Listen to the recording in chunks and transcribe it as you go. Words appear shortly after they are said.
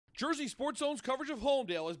Jersey Sports Zone's coverage of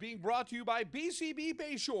Holmdel is being brought to you by BCB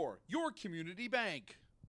Bayshore, your community bank.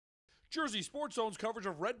 Jersey Sports Zone's coverage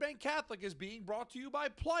of Red Bank Catholic is being brought to you by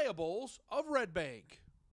Pliables of Red Bank.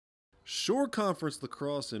 Shore Conference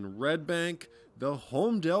lacrosse in Red Bank, the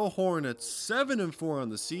Holmdel Hornets 7-4 on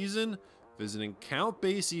the season, visiting Count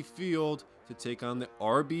Basie Field to take on the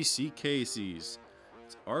RBC Caseys.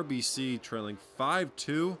 It's RBC trailing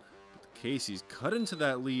 5-2, but the Caseys cut into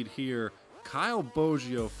that lead here. Kyle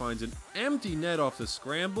Boggio finds an empty net off the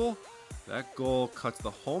scramble. That goal cuts the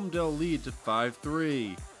Holmdel lead to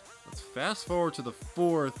 5-3. Let's fast forward to the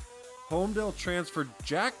fourth. Holmdel transfer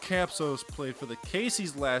Jack Kapcsos played for the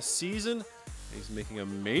Caseys last season. He's making a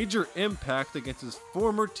major impact against his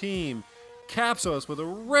former team. Kapcsos with a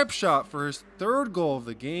rip shot for his third goal of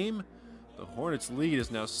the game. The Hornets lead is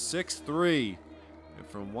now 6-3. And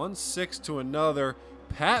from 1-6 to another,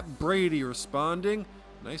 Pat Brady responding.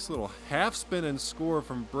 Nice little half spin and score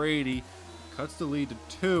from Brady. Cuts the lead to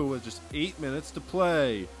 2 with just 8 minutes to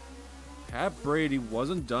play. Pat Brady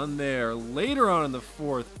wasn't done there. Later on in the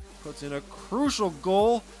fourth, puts in a crucial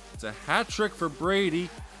goal. It's a hat trick for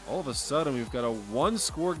Brady. All of a sudden, we've got a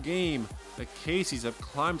one-score game. The Caseys have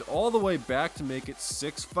climbed all the way back to make it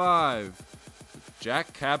 6-5.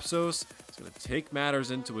 Jack Kapcsos is going to take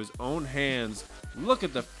matters into his own hands. Look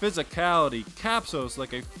at the physicality. Kapcsos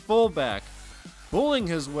like a fullback, bullying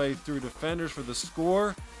his way through defenders for the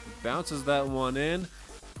score. He bounces that one in,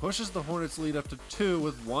 pushes the Hornets lead up to 2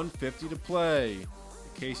 with 1:50 to play.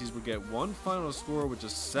 The Caseys would get one final score with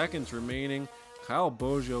just seconds remaining. Kyle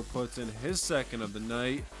Boggio puts in his second of the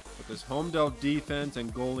night, with his Holmdel defense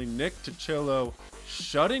and goalie Nick Ticillo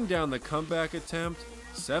shutting down the comeback attempt.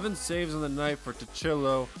 7 saves on the night for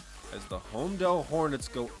Ticillo as the Holmdel Hornets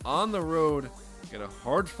go on the road, get a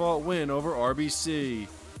hard-fought win over RBC.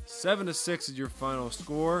 7-6 is your final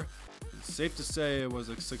score. It's safe to say it was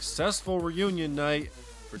a successful reunion night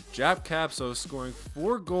for Jack Kapcsos, scoring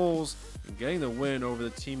 4 goals and getting the win over the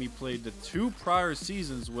team he played the 2 prior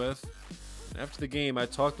seasons with. And after the game, I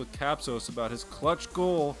talked with Kapcsos about his clutch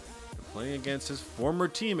goal and playing against his former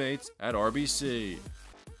teammates at RBC.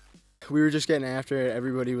 We were just getting after it.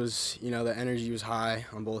 Everybody was, the energy was high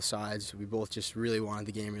on both sides. We both just really wanted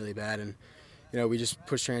the game really bad, and we just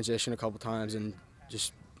pushed transition a couple times and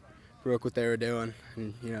just broke what they were doing,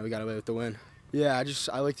 and we got away with the win. Yeah,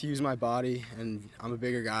 I like to use my body, and I'm a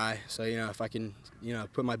bigger guy, so if I can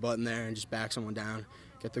put my butt in there and just back someone down,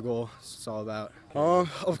 get the goal, that's what it's all about.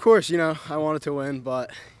 Of course, I wanted to win, but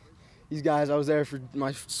these guys, I was there for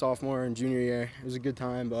my sophomore and junior year. It was a good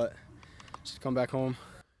time, but just come back home.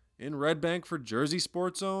 In Red Bank for Jersey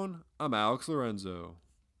Sports Zone, I'm Alex Lorenzo.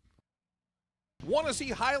 Want to see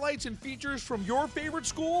highlights and features from your favorite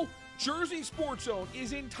school? Jersey Sports Zone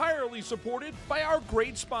is entirely supported by our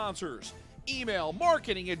great sponsors. Email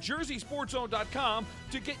marketing@jerseysportszone.com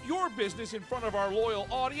to get your business in front of our loyal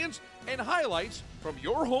audience and highlights from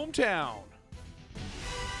your hometown.